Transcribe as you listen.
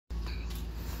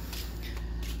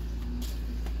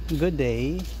Good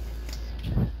day.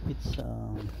 It's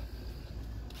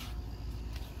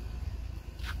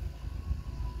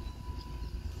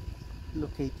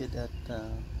located at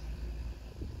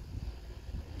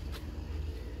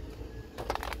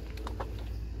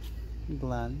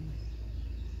Glan.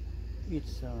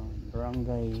 It's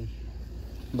barangay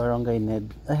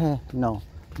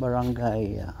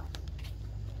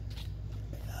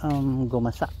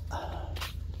Gumasa.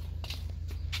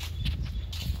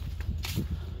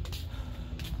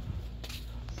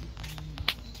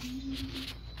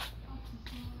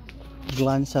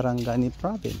 Glan, Sarangani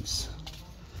Province.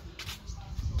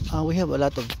 We have a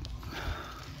lot of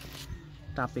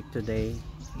topic today.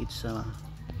 It's a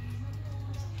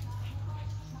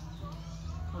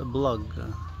blog,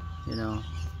 you know.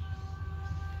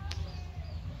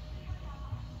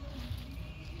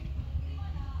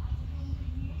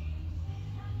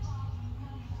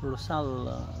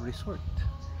 Rosal Resort.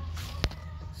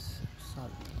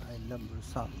 Rosal. I love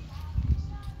Rosal.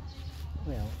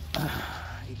 Well,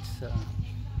 it's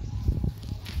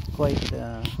quite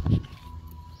a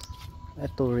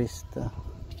tourist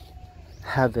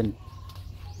haven.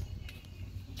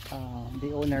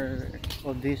 The owner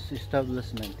of this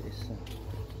establishment is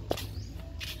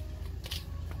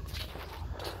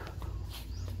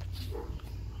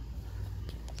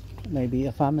maybe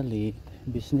a family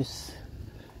business.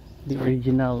 The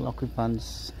original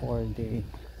occupants or the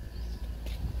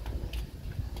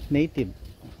native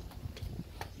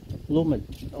lumad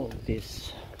of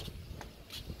this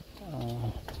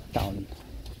town.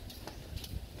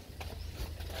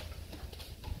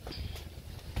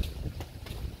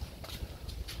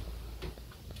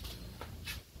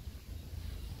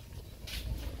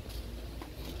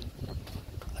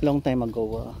 A long time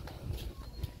ago,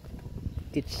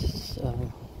 it's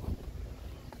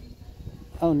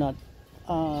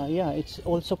it's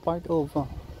also part of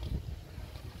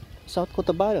South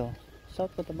Cotabato,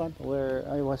 where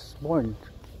I was born,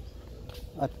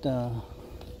 at the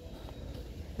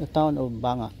town of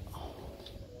Banga.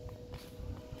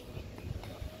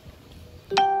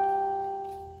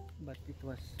 But it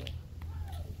was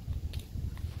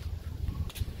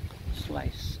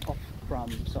sliced off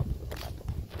from South Cotabato.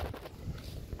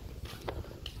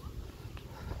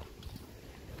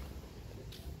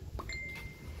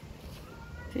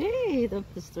 Hey, don't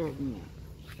disturb me.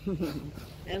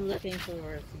 I'm looking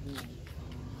for a signal.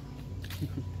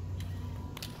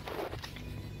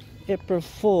 April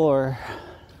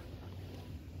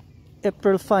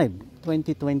 5,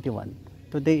 2021.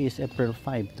 Today is April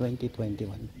 5,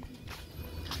 2021.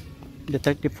 The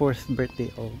 34th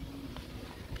birthday of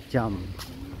Jam,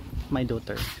 my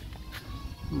daughter,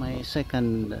 my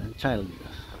second child.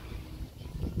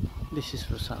 This is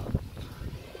Rosal.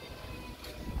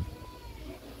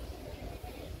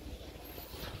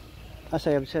 As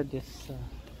I have said, this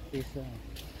is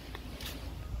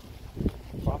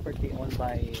property owned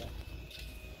by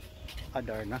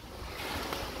Adarna,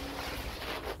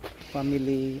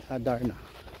 family Adarna.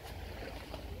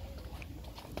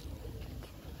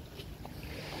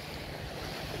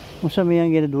 Unsa may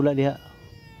ang ginadula diha?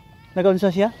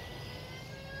 Nagaunsa siya?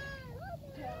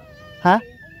 Ha?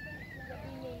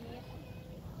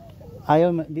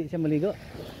 Ayaw di siya maligo?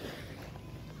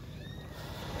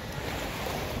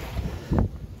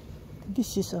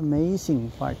 This is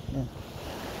amazing part.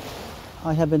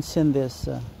 I haven't seen this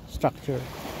structure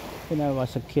when I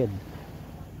was a kid,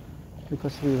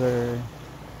 because we were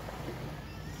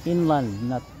inland,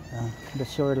 not the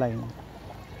shoreline.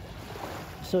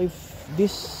 So if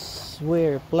these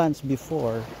were plants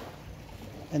before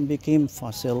and became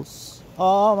fossils,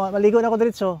 maligo na ako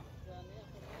diretso.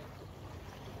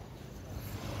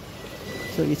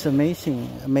 So it's amazing.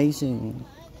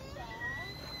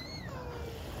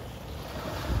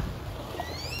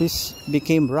 This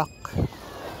became rock.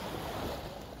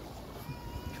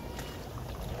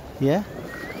 Yeah,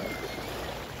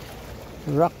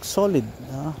 rock solid,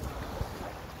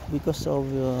 because of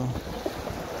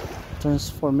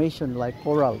transformation like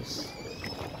corals.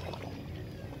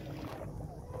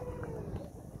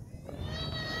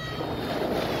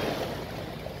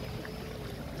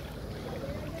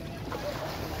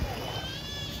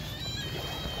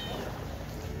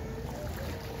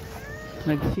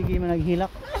 Sige man naghilak.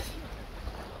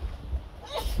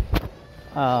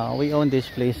 We own this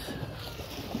place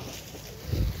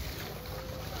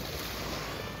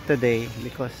today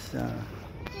because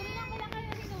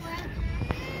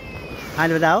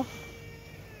ano daw?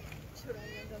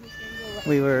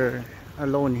 We were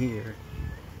alone here,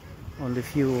 only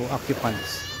few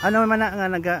occupants. Ano man na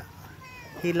nga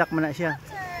hilak man na siya.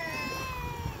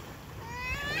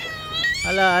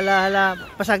 Hala.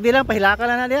 Pasagdi lang, pahilaka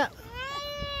lang na diya.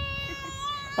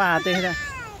 Pati na.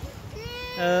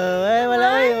 Wala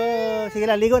ay. Sige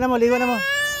lang, ligo na mo. Ligo.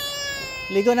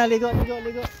 Ligo.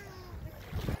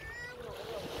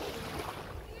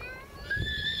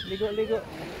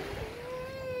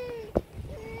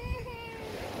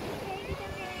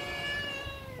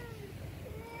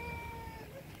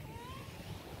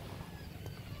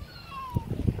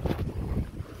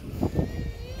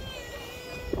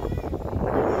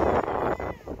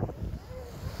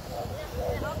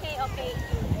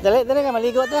 Dali ka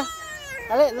maligo ta.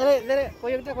 Dali.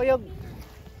 Kuyog.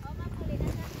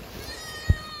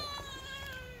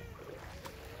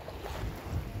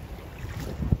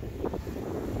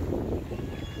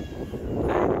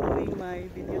 I'm doing my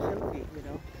video selfie, you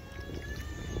know.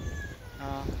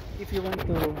 If you want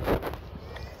to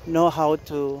know how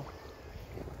to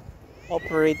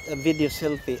operate a video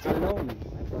selfie alone,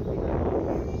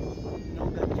 no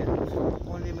gadgets,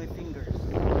 only my fingers.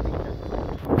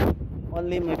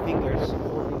 Only my fingers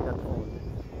holding that phone.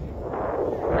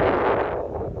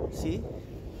 See,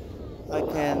 I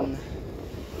can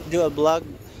do a vlog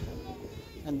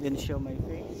and then show my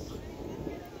face.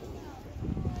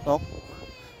 Talk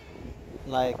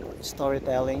like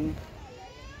storytelling.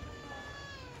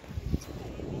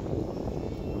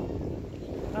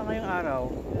 Ngayong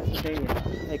araw, today,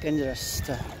 I can just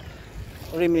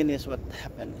reminisce what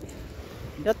happened.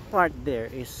 That part there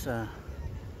is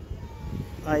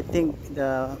I think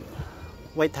the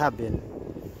white cabin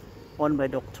owned by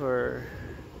Dr.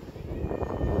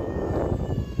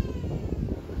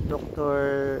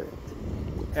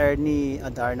 Ernie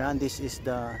Adarna, and this is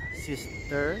the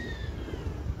sister,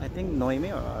 I think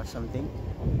Noemi or something,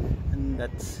 and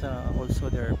that's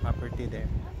also their property there.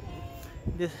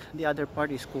 The other part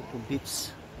is Kuku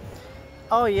Beach.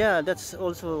 Oh yeah, that's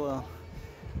also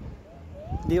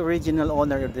the original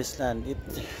owner of this land. It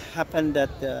happened that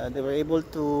they were able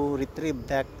to retrieve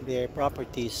back their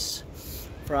properties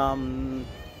from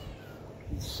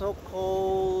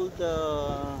so-called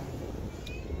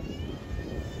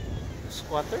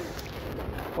squatter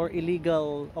or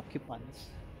illegal occupants.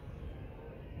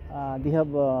 They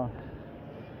have a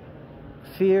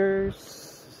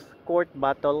fierce court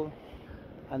battle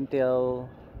until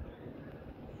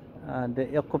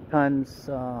the occupants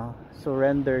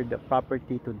surrendered the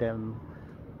property to them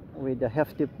with a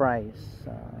hefty price.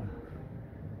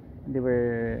 They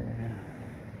were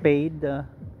paid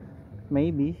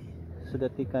maybe so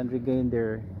that they can regain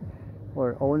their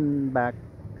or own back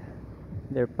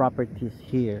their properties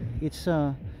here. It's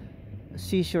a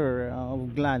seashore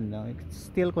of Glan. It's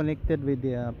still connected with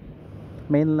the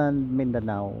mainland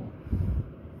Mindanao.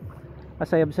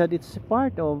 As I have said, it's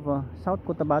part of South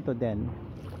Cotabato then.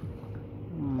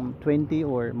 20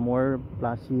 or more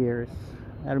plus years.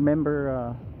 I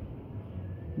remember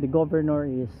the governor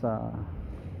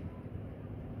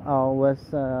was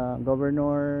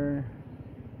Governor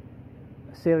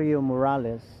Sergio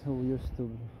Morales, who used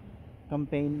to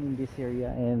campaign in this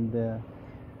area, and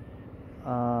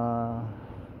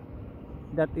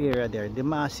that area there, the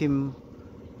Maasim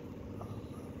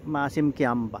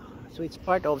Kiamba. So it's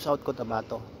part of South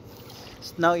Cotabato.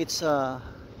 Now it's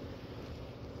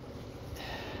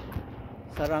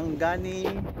Sarangani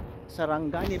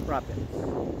Province.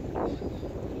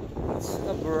 It's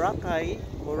a Boracay.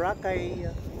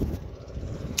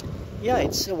 Yeah,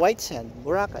 it's a white sand,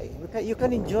 Boracay. You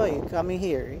can enjoy coming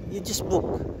here. You just book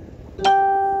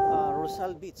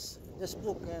Rosal Beach. Just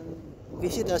book and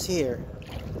visit us here.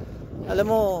 Alam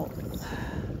mo,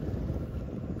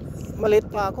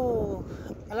 maliit pa ako.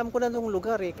 Alam ko na itong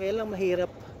lugar kaya lang mahirap.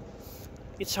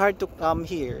 It's hard to come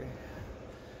here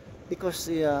because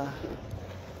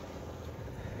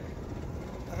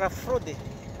rough road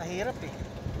mahirap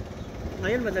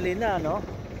ngayon madali na, no?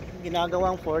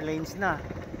 Ginagawang 4 lanes na.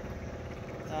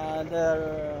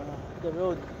 The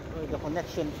road or the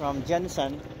connection from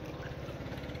Jensen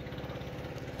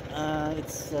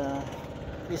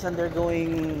is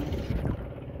undergoing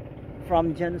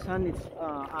from Jensen. It's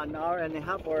an hour and a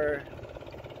half or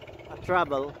a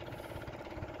travel,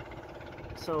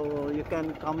 so you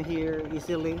can come here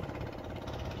easily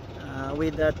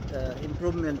with that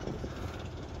improvement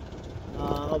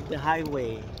of the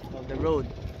highway, of the road.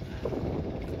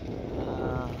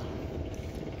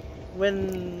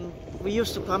 When we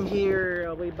used to come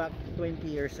here way back 20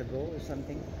 years ago or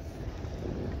something,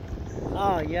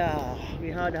 yeah, we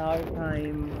had a hard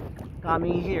time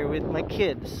coming here with my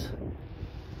kids.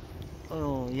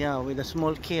 Oh yeah, with the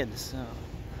small kids.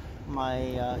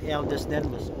 My eldest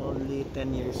then was only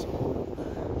 10 years old.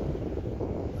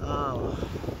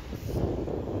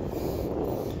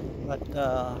 But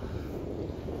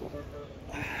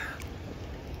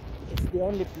the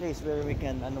only place where we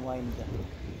can unwind.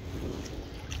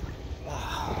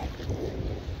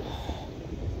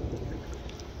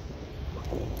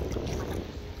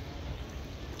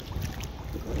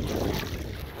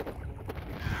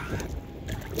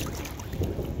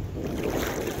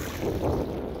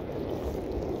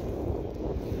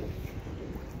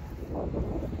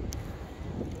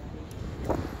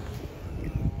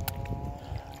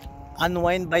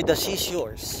 Unwind by the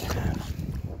seashores.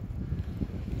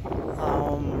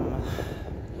 Um,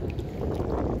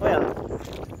 well,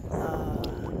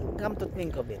 come to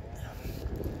think of it,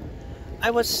 I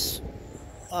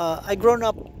grown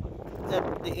up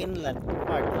at the inland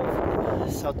part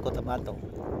of South Cotabato,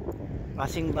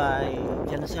 passing by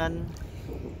Jansan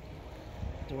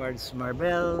towards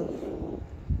Marbel,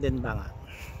 then Banga.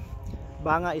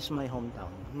 Banga is my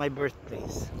hometown, my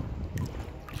birthplace.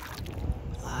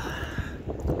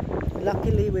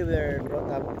 Luckily, we were brought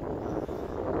up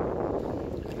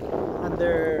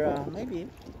under maybe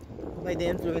by the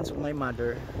influence of my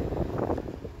mother,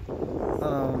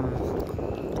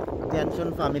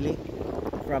 Tianchun family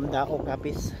from Dao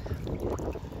Capiz.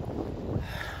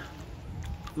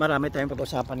 Marami tayong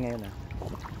pag-usapan ngayon.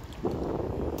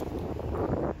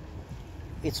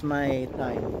 It's my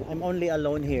time. I'm only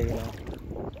alone here, you know.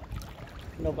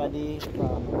 Nobody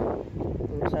from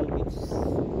Rosal Beach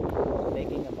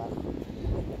taking a bath,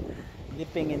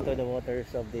 dipping into the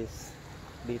waters of this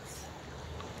beach.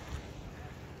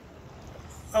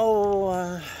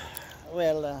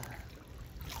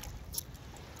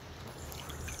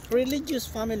 Religious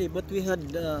family, but we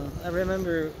had I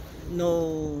remember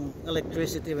no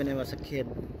electricity when I was a kid.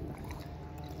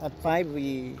 At 5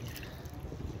 we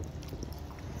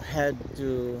had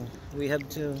to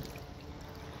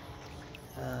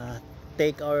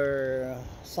take our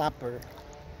supper,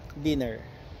 dinner.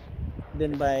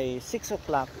 Then by 6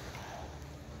 o'clock,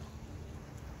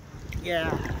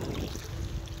 yeah,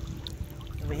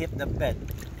 we hit the bed.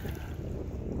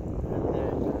 And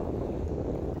then,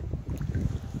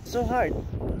 so hard,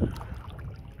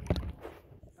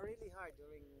 really hard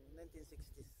during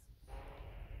 1960s.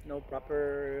 No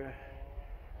proper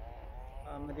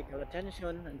medical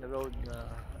attention, and the road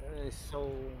is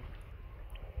so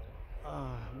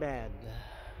bad,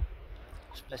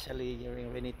 especially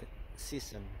during rainy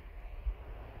season.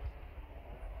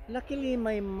 Luckily,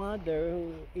 my mother,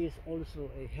 who is also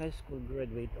a high school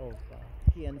graduate of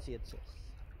PNCHS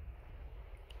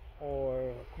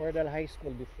or Cordal High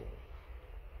School before,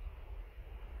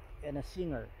 and a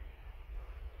singer,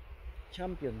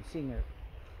 champion singer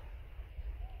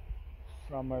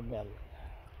from Marbel,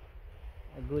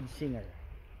 a good singer.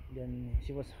 Then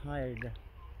she was hired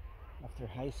after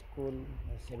high school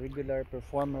as a regular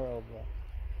performer of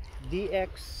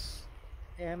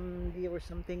DXMD or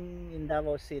something in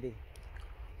Davao City.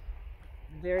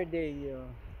 There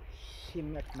she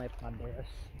met my father as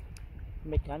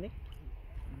mechanic,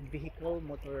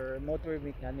 motor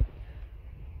mechanic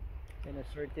in a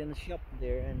certain shop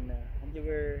there, and they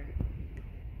were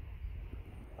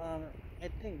I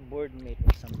think board mate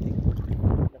or something.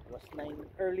 That was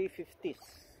early 50s.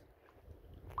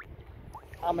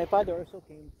 My father also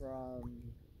came from,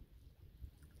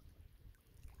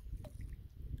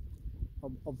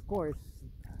 of course,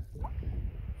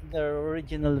 the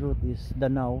original route is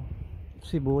Danao,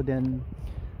 Cebu. Then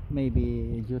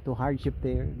maybe due to hardship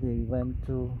there, they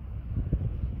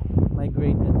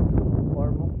migrated to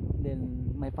Ormoc.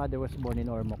 Then my father was born in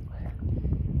Ormoc,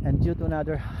 and due to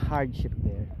another hardship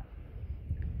there,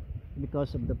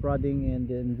 because of the prodding and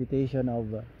the invitation of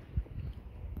the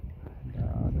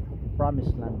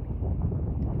promised land,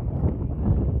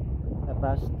 a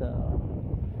vast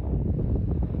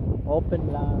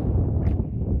open land,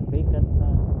 vacant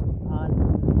land,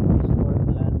 unrestored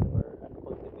land, or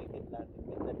uncultivated land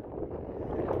in Mindanao.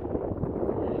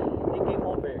 They came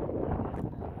over,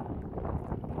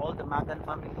 all the Magan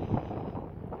family,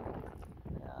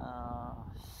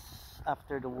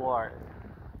 after the war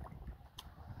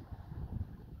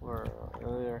were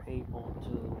able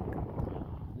to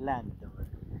land or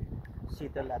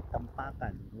settle at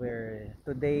Tampakan, where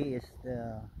today is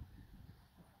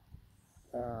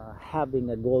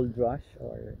having a gold rush,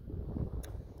 or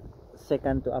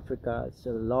second to Africa. It's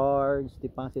a large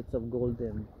deposits of gold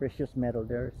and precious metal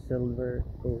there, silver,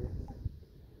 gold.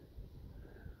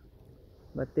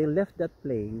 But they left that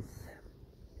place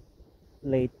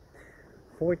late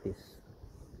 40s.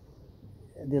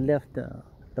 They left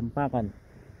Tampakan,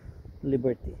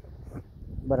 Liberty,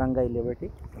 Barangay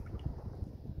Liberty.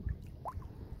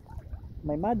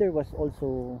 My mother was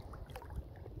also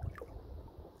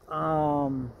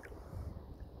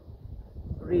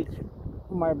reached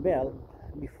Marbel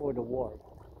before the war.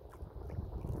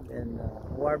 Then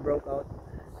war broke out,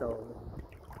 so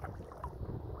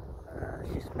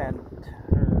she spent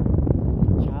her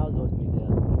childhood with the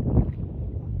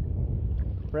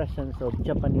presence of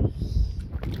Japanese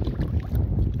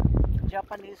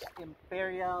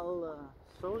imperial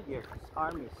soldiers,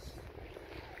 armies.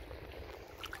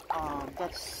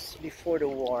 That's before the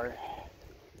war.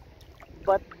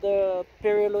 But the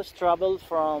perilous travel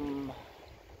from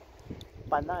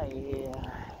Panay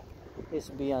was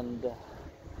beyond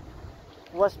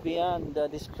the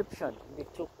description. They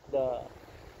took the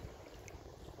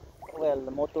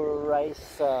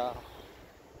motorized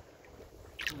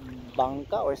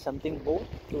bangka or something boat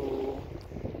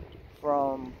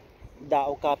from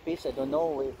Dao Capis. I don't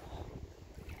know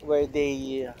where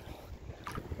they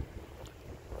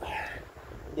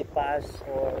pass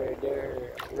or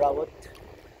their route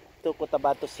to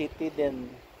Cotabato City, then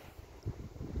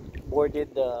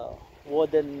boarded the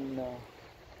wooden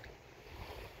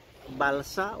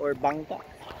balsa or bangka.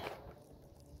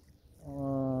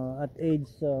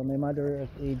 My mother at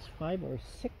age 5 or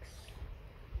 6,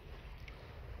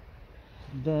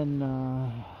 then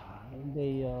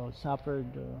they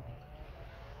suffered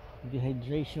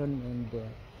dehydration and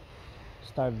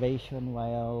starvation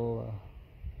while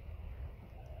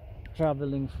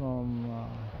traveling from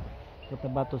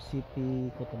Cotabato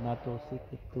City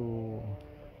to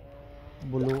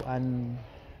Buluan,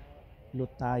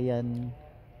 Lutayan,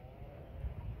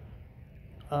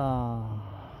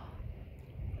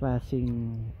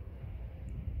 passing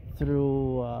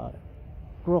through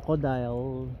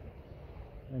crocodile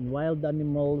and wild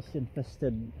animals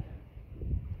infested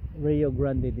Rio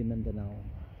Grande de Mindanao.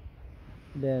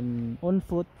 Then on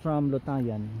foot from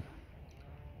Lutayan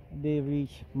they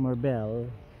reached Marbel.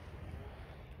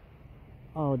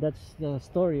 Oh, that's the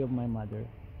story of my mother.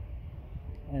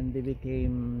 And they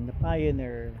became the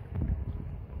pioneer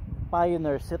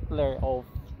settler of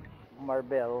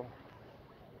Marbel,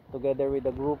 together with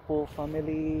the Grupo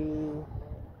family,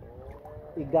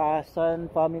 Igasan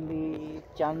family,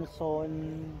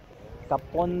 Chanson,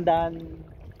 Kapondan.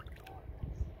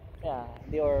 Yeah,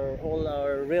 they are all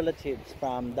our relatives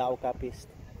from Dao Capis.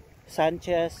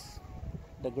 Sanchez,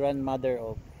 the grandmother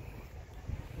of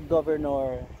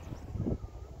Governor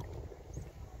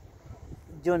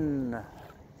Jun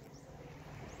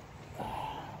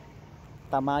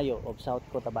Tamayo of South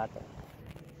Cotabato.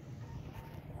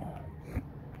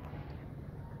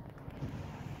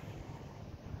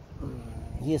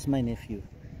 He is my nephew.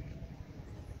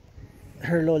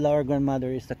 Her Lola, our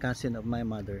grandmother, is the cousin of my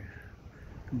mother,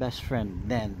 best friend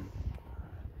then,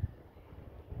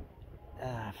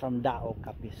 from Dao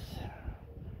Capis,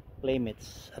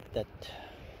 playmates at that.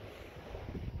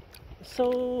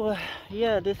 So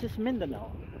yeah, this is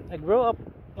Mindanao. I grew up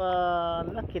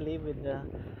luckily with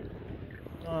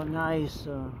nice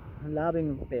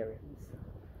loving parents.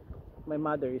 My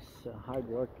mother is a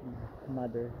hardworking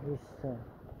mother.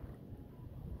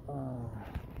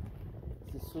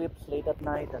 She sleeps late at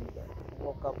night and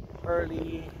woke up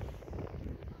early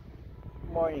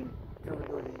morning to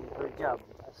do her job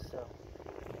as a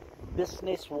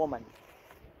businesswoman.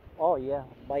 Oh yeah,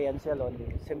 buy and sell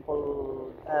only.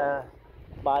 Simple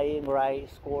buying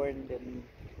rice, corn, then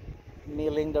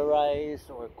milling the rice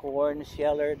or corn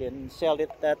sheller, then sells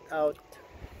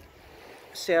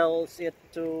it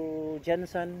to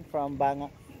Jensen from Banga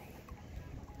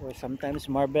or sometimes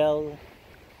Marbel,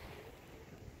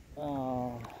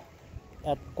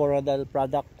 at Coradal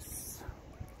Products,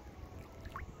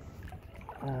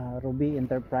 Ruby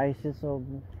Enterprises of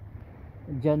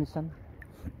Jensen,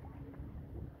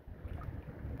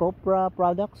 Copra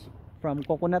Products from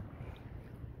Coconut.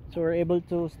 So we're able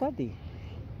to study.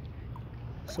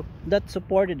 So that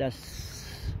supported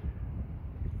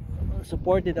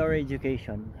our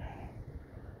education.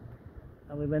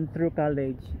 We went through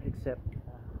college, except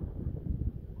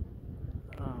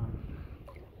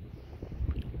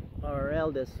our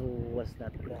eldest, who was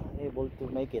not able to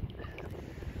make it,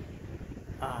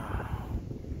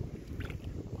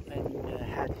 and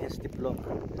had his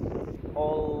diploma.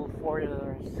 All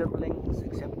 4 siblings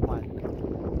except one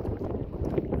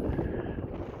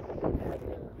had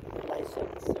a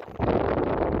license,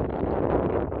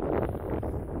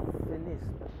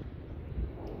 finished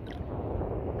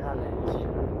college.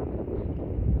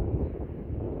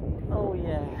 Oh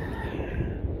yeah.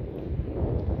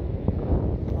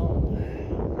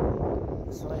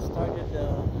 So I started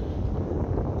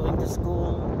going to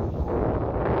school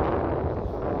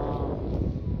from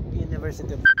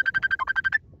University of Mindanao.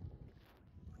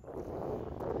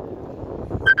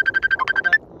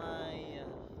 But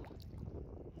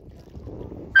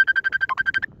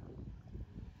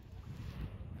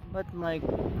But my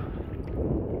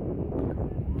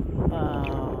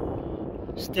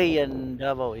stay in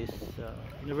Davao is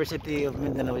University of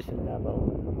Mindanao is in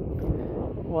Davao.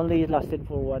 Only lasted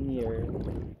for 1 year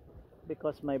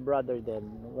because my brother then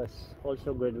was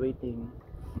also graduating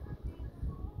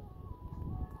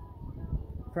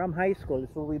from high school,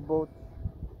 so we both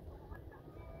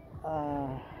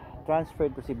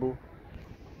transferred to Cebu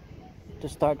to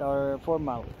start our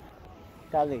formal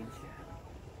college.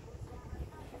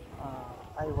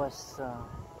 I was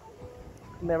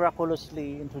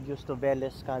miraculously introduced to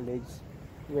Veles College,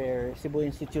 where Cebu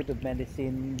Institute of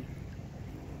Medicine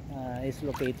is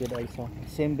located also.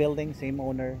 Same building, same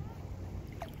owner.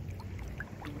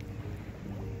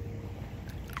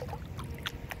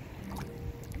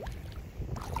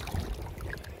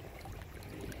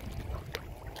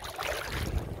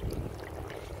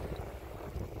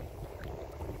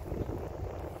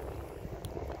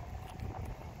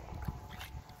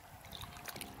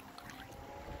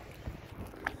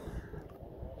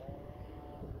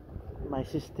 My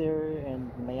sister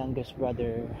and my youngest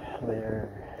brother were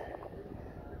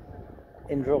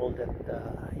enrolled at the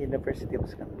University of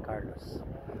San Carlos.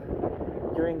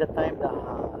 During the time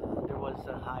there was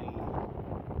a high,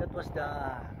 that was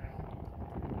the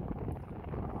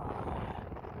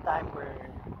time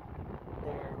where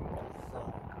there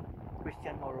was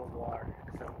Christian moral war.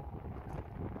 So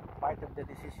part of the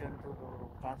decision to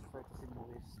transfer to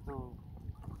Cebu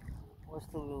was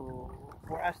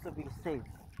for us to be safe,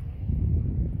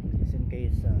 just in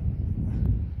case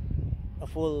a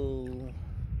full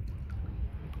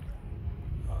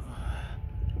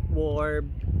war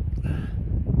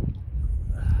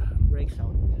breaks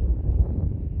out, to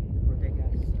protect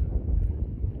us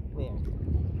there.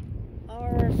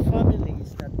 Our family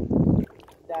is not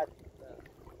that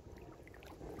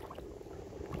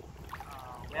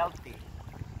wealthy.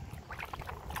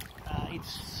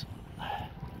 It's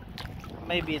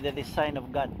maybe the design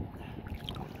of God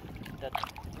that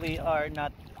we are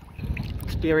not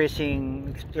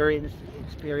experiencing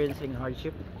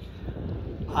hardship.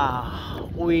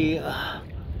 We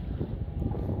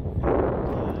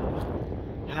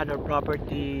had our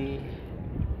property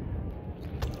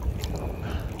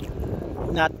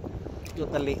not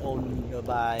totally owned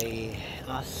by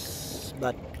us,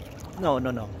 but no.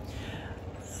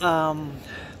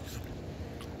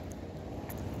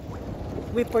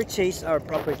 We purchased our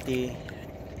property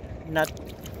not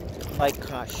by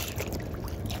cash,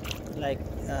 like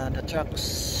the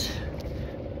trucks,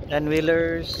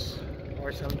 10-wheelers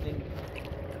or something,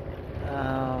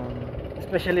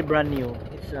 especially brand new.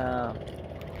 It's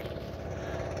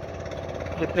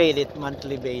we paid it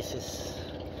monthly basis.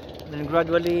 Then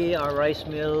gradually our rice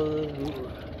mill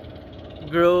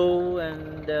grew,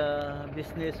 and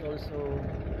business also.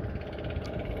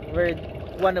 We're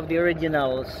one of the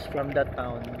originals from that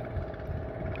town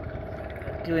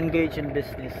to engage in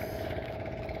business.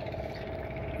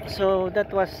 So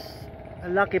that was a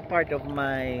lucky part of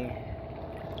my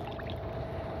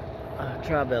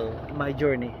travel, my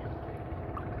journey.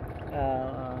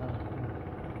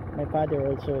 My father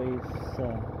also is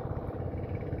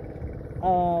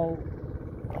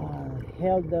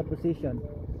held the position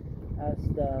as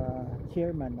the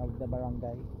chairman of the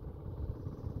barangay,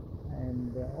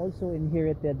 and also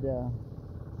inherited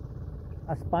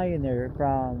as pioneer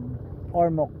from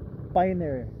Ormoc,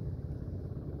 pioneer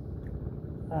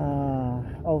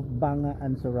of Banga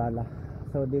and Sorala.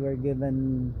 So they were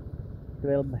given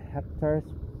 12 hectares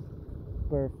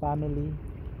per family,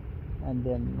 and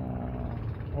then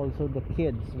also the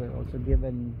kids were also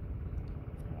given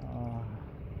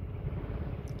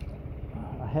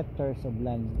hectares of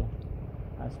land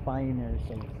as pioneers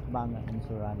of Banga and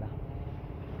Sorala.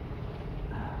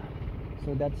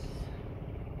 So that's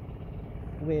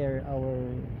where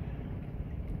our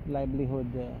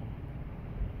livelihood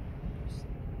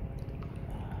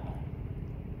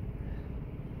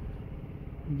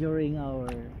during our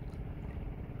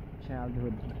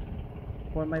childhood.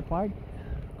 For my part,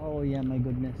 oh yeah, my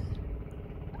goodness,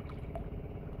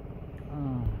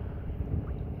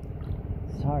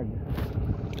 it's hard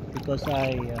because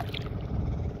I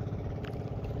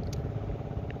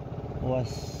was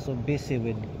so busy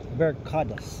with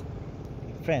barcadas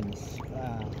friends.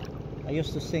 I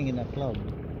used to sing in a club.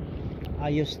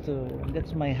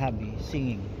 That's my hobby,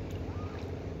 singing.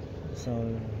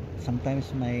 So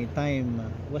sometimes my time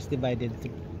was divided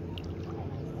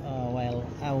while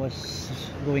I was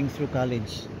going through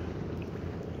college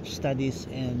studies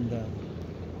and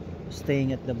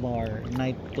staying at the bar,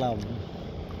 nightclub.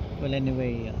 Well,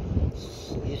 anyway,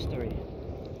 it's history.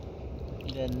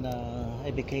 Then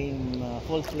I became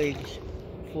full-fledged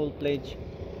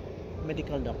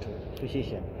medical doctor,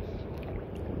 physician,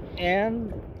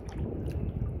 and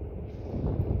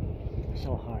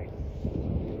so hard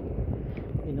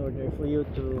in order for you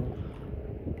to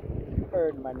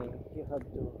earn money. You have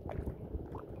to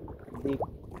be a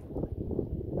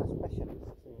specialist.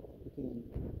 So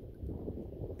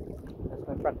that's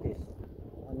my practice,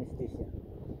 anesthesia.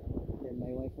 Then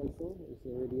my wife also is a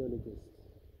radiologist,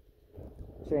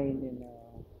 trained in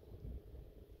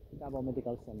Davao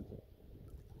Medical Center.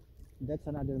 That's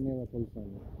another miracle for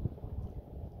me.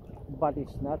 But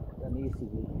it's not an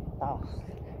easy task.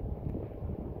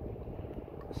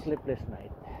 A sleepless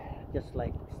night, just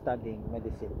like studying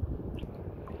medicine.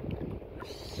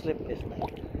 Sleepless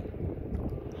night,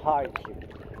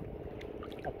 hardship,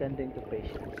 attending to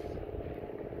patients,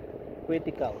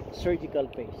 critical surgical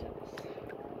patients.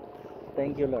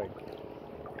 Thank you, Lord,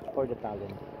 for the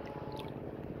talent.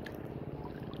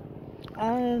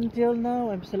 Until now,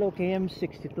 I'm still okay. I'm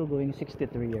 62, going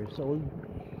 63 years old.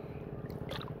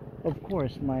 Of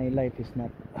course, my life is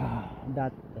not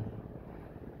that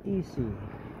easy.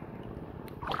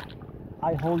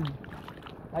 I held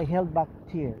back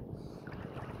tears.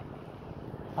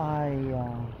 I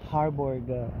harbored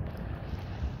the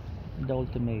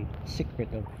ultimate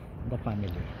secret of the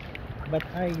family, but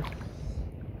I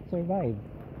survived.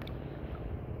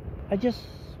 I just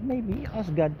maybe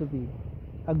asked God to be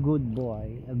a good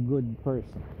boy, a good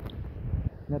person,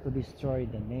 not to destroy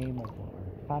the name of our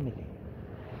family.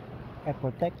 I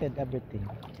protected everything.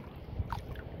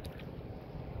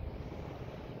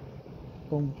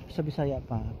 Kung sa Bisaya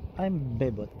pa, I'm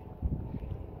bebot.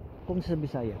 Kung sa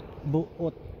Bisaya,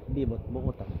 buot, bibot,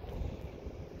 buotan.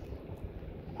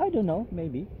 I don't know,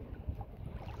 maybe.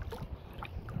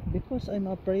 Because I'm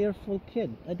a prayerful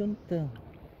kid. I don't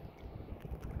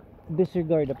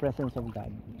disregard the presence of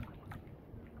God.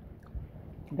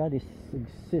 God is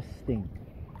existing,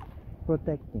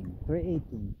 protecting,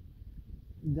 creating,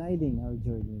 guiding our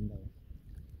journey in life.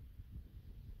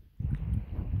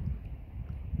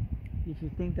 If you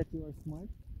think that you are smart,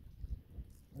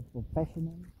 a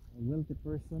professional, a wealthy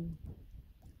person,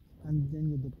 and then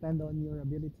you depend on your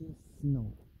abilities,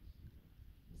 no.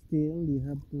 Still, you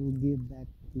have to give back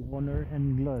the honor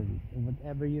and glory of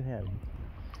whatever you have.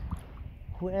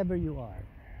 Whoever you are,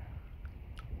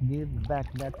 give back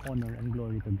that honor and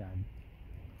glory to God.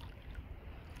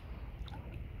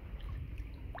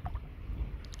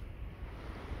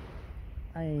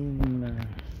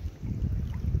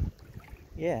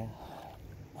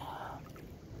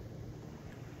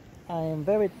 I'm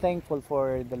very thankful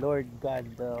for the Lord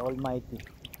God Almighty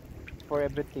for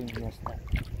everything He has done.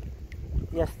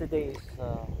 Yesterday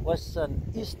was an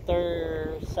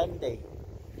Easter Sunday.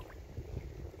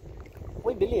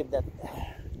 We believe that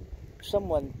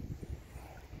someone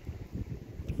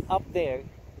up there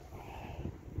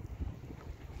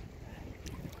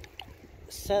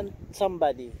sent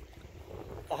somebody,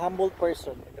 a humble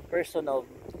person, in the person of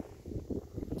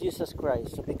Jesus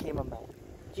Christ, who became a man.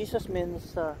 Jesus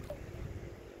means a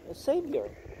savior.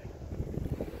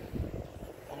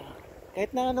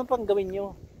 Kahit na anong pang gawin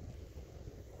nyo,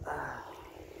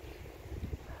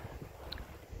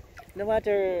 no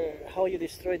matter how you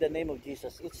destroy the name of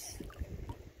Jesus, it's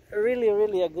really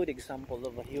a good example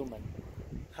of a human,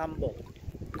 humble.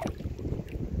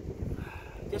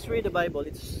 Just read the Bible.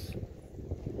 It's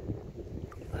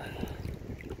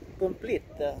complete.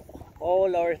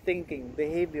 All our thinking,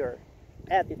 behavior,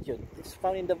 attitude, it's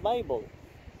found in the Bible.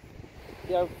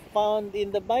 They are found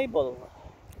in the Bible.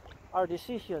 Our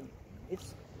decision,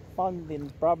 it's found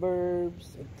in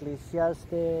Proverbs,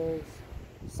 Ecclesiastes,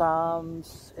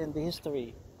 Psalms, and the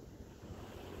history.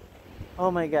 Oh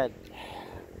my God.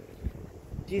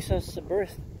 Jesus'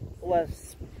 birth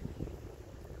was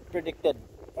predicted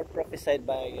or prophesied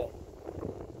by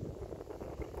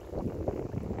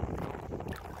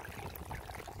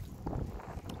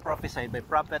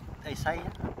Prophet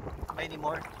Isaiah, many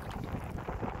more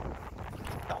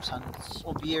thousands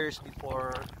of years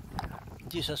before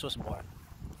Jesus was born.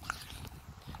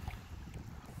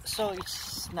 So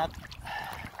it's not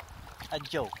a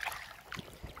joke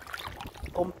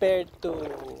compared to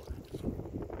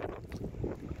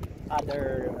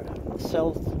other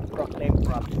self-proclaimed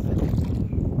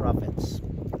prophets.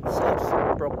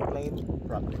 Self-proclaimed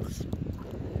prophets.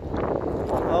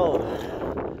 Oh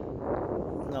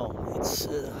no, it's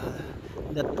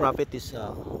that prophet is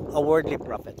a worldly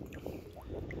prophet.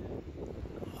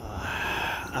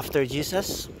 After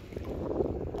Jesus,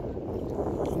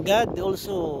 God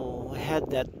also had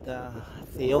that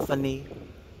theophany.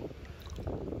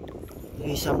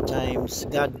 God sometimes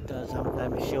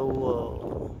show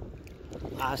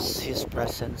us His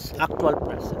presence, actual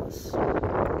presence.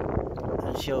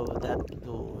 and show that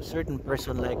to a certain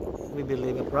person, like we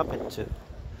believe a prophet too.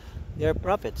 There are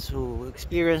prophets who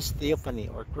experience theophany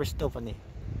or Christophany,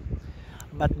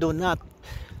 but do not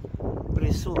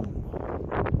presume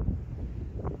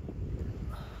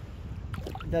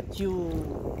that you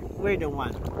were the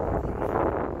one.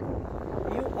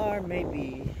 You are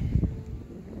maybe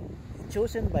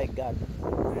chosen by God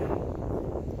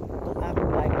to act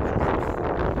like Jesus.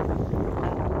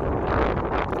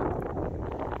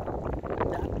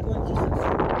 The unconscious.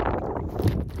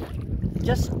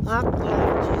 Just act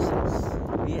like Jesus.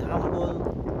 Be humble.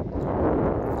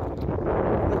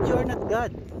 But you're not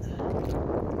God.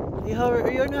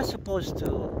 You're not supposed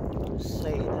to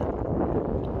say that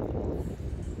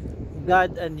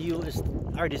God and you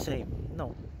are the same.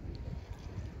 No.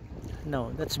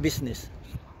 No, that's business.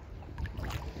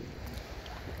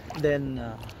 Then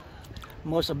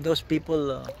most of those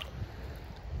people,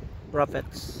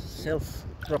 prophets,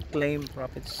 self-proclaimed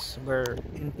prophets, were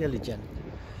intelligent.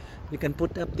 They can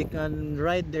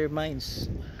write their minds.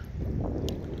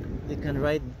 They can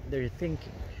write their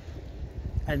thinking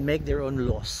and make their own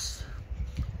laws.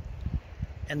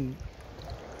 And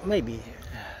maybe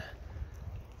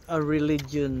a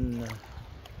religion,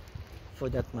 for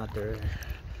that matter,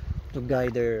 to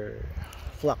guide their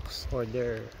flocks or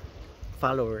their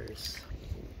followers.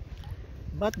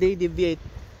 But they deviate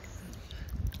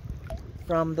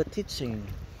from the teaching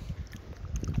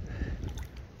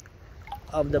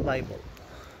of the Bible.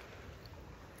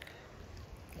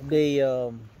 They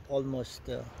almost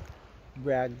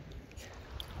brag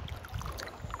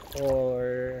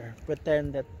or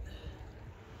pretend that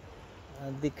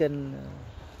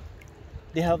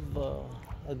they have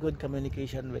a good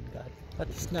communication with God, but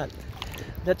it's not.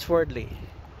 That's worldly.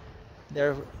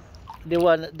 There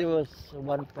was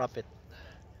one prophet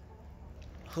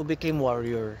who became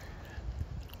warrior,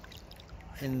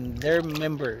 and their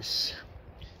members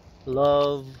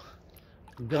love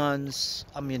guns,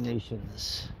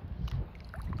 ammunitions.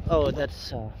 Oh,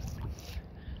 that's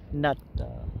not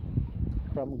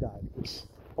from God. It's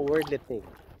a worldly thing.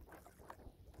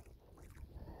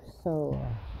 So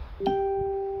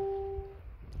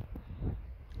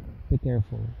be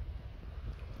careful.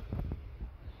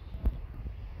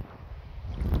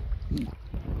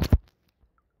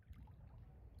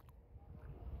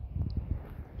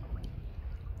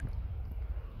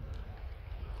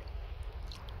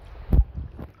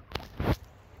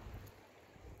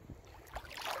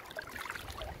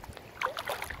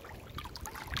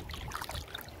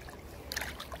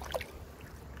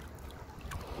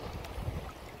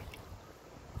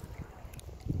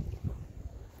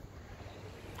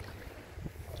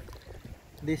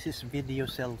 This is video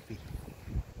selfie.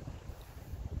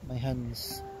 My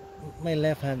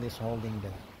left hand is holding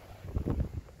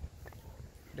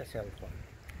the cell phone.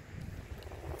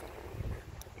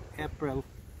 April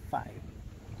 5,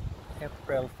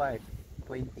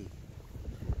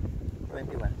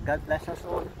 2021. God bless us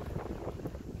all.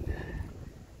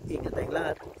 Ingat tayong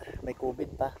lahat. May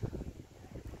COVID pa.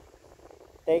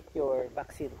 Take your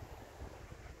vaccine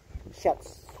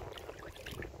shots.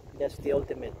 That's the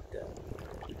ultimate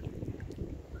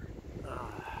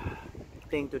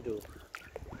thing to do.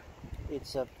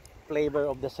 It's a flavor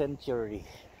of the century.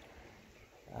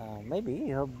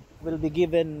 Maybe you will be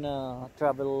given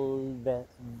travel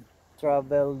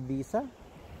visa,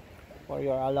 or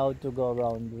you're allowed to go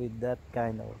around with that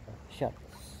kind of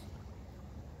shots.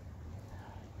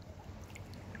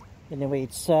 Anyway,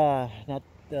 it's not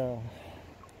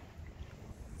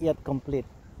yet complete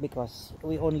because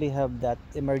we only have that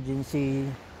emergency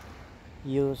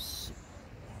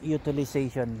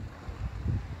utilization.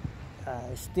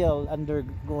 Still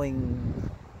undergoing.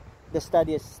 The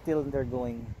study is still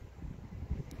undergoing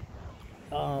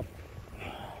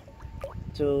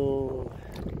to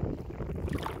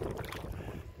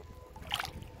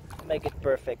make it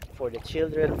perfect for the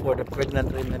children, for the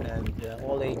pregnant women, and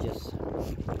all ages.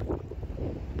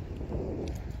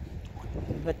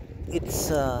 But it's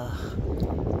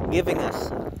giving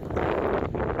us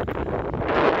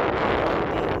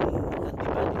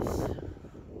antibodies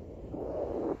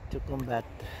to combat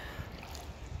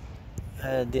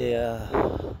the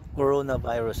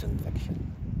coronavirus infection.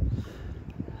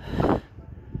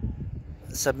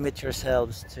 Submit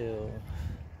yourselves to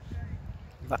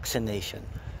vaccination,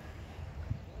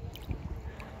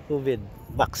 COVID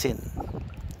vaccine,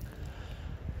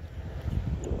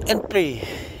 and pray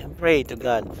to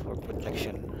God for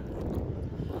protection.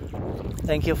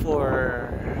 Thank you for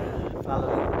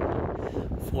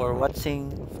following, for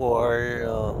watching, for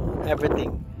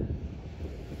everything,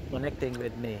 connecting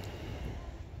with me.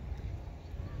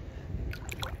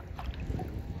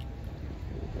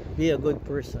 Be a good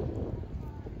person.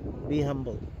 Be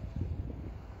humble.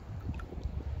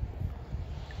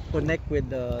 Connect with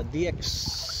the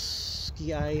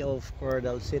DXKI of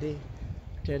Coral City,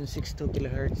 1062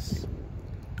 kilohertz.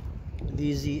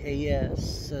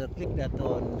 DZAS. Click that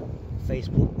on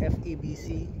Facebook,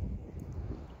 FEBC.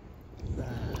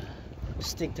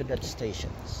 Stick to that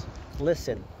stations.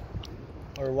 Listen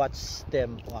or watch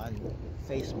them on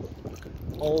Facebook.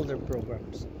 All their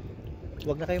programs.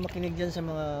 Huwag na kayo makinig dyan sa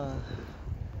mga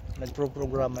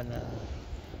nagpro-programa na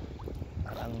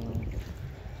parang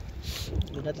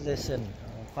do not listen.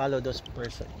 Follow those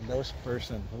person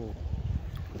who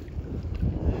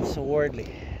so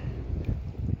worldly.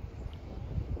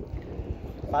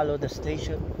 Follow the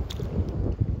station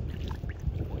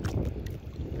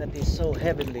that is so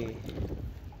heavenly,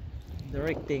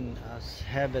 directing us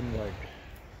heavenward.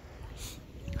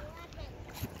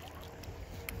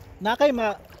 Nakay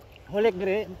mahulik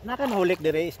dire, nakay mahulik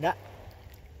dire isda.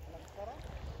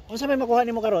 Unsa may makuha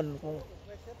nimo karon?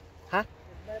 Ha?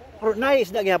 Pero nay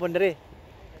isda gihapon dire.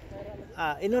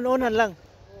 Inununan lang.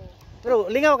 Pero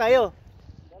lingaw kayo.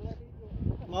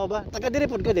 Mao ba? Taga dire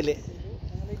pud ka dili.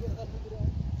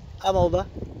 Mao ba?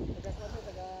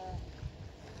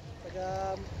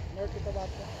 Taga North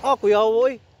Cotabato. Oh, kuya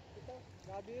oy.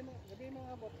 Gabi mo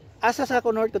abot. Asa sa ko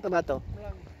North Cotabato?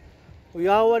 Lang.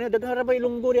 Kuyawa ni daghan ba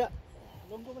Ilonggo dia?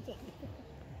 Lunggo man sa.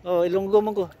 Oh, Ilonggo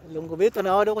man ko. Ilonggo be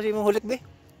tanaw daw ko si imong hulik be.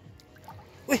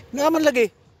 Uy, naman lagi.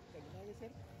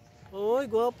 Oy,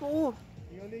 gwapo.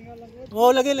 Iyolinga lang ko.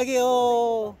 Oh, lagi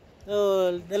oh.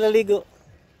 Oh, nalaligo.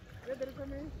 Dire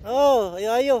kami. Oh,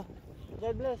 ayo.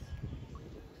 God bless.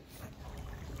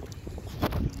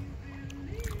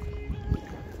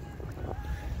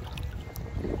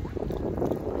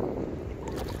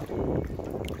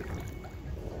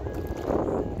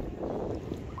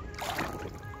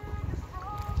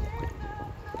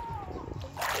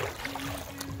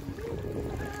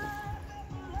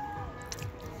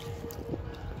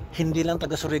 Hindi lang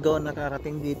taga Surigao ang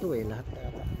nakarating dito eh, lahat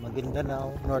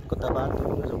Maguindanao, North Cotabato,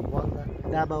 Zamboanga,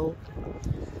 Davao,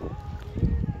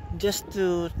 just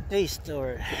to taste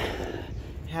or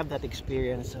have that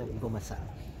experience of Gumasa.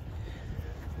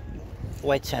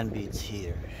 White sand beach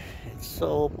here, it's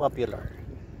so popular.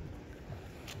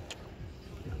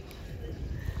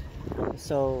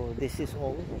 So this is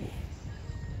all.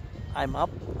 I'm up.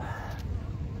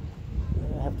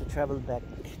 I have to travel back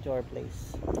to our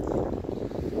place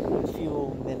a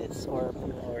few minutes or a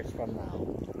few hours from now.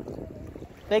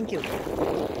 Thank you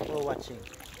for watching.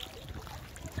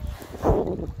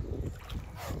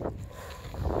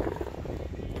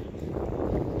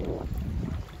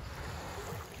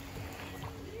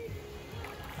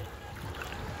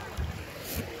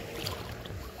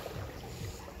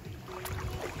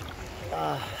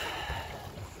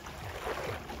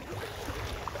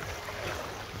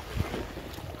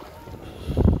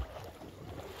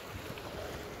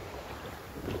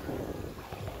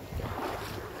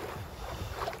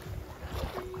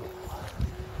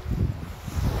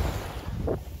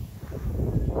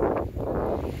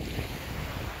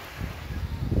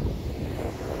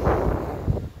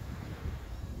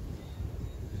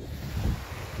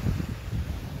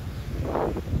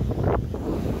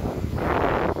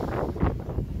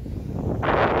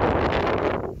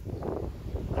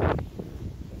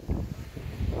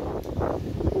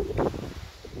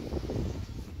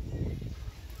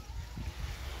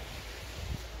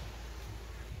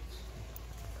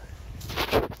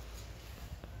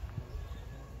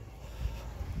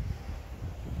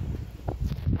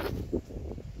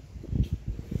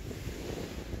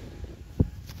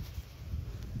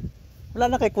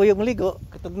 Wala na kay kuyong ligo,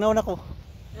 kitugnaw na ko.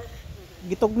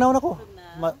 Gitugnaw na ko.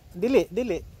 Dili.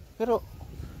 Pero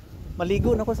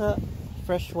maligo na ko sa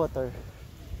fresh water.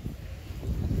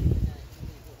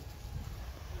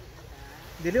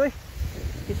 Dili oy.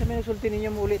 Kisa may nagsulti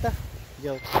ninyo mo uli ta.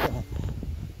 Joke.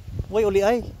 Way uli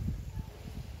ay.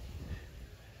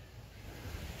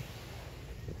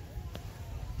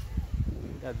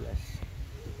 God bless.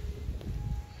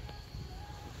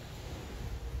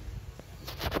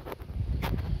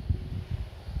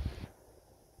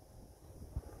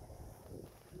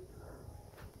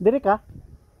 Diri ka?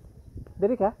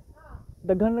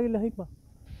 Daghan lagi lahig ba?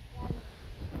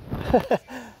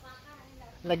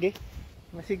 Lagi?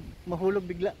 Masig mahulog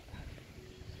bigla.